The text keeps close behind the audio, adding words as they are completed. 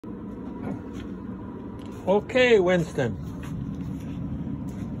Okay, Winston.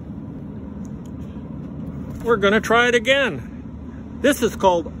 We're gonna try it again. This is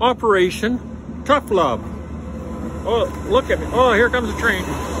called Operation Tough Love. Oh, look at me. Oh, here comes a train.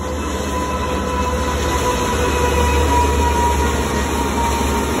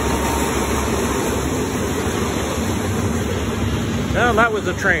 Well, that was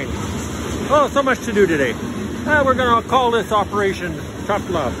a train. Oh, so much to do today. We're gonna call this Operation Tough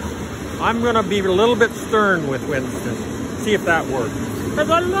Love. I'm gonna be a little bit stern with Winston. See if that works. Because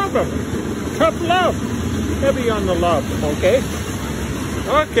I love him. Tough love. Heavy on the love, okay?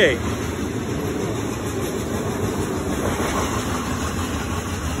 Okay.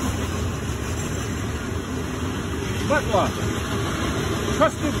 Butt love.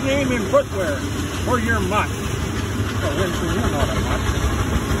 Trusted name in footwear for your mutt. Well, Winston, you're not a mutt.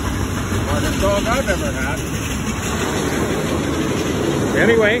 Hardest dog I've ever had.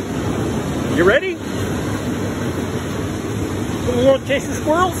 Anyway, you ready? We won't chase the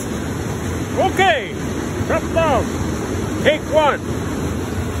squirrels? Okay, tough love. Take one.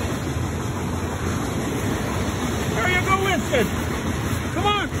 There you go, Winston. Come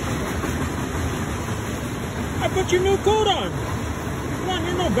on. I put your new coat on. Come on,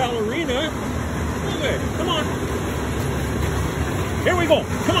 you're no ballerina. Okay, come on. Here we go.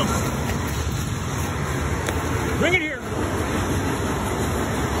 Come on. Bring it here.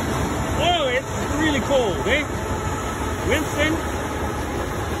 Oh, it's really cold, eh? Winston,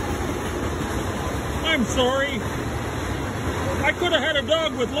 I'm sorry. I could have had a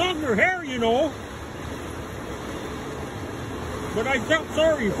dog with longer hair, you know. But I felt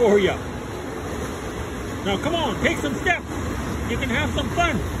sorry for you. Now come on, take some steps. You can have some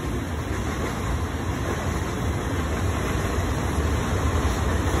fun.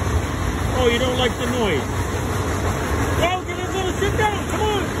 Oh, you don't like the noise. Oh, get a little sit down. Come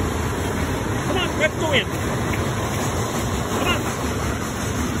on. Come on, let's go in. Come on.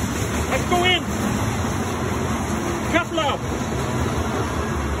 Let's go in. Tough love.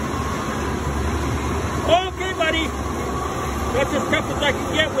 Okay, buddy. That's as tough as I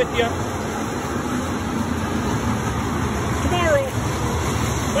can get with you.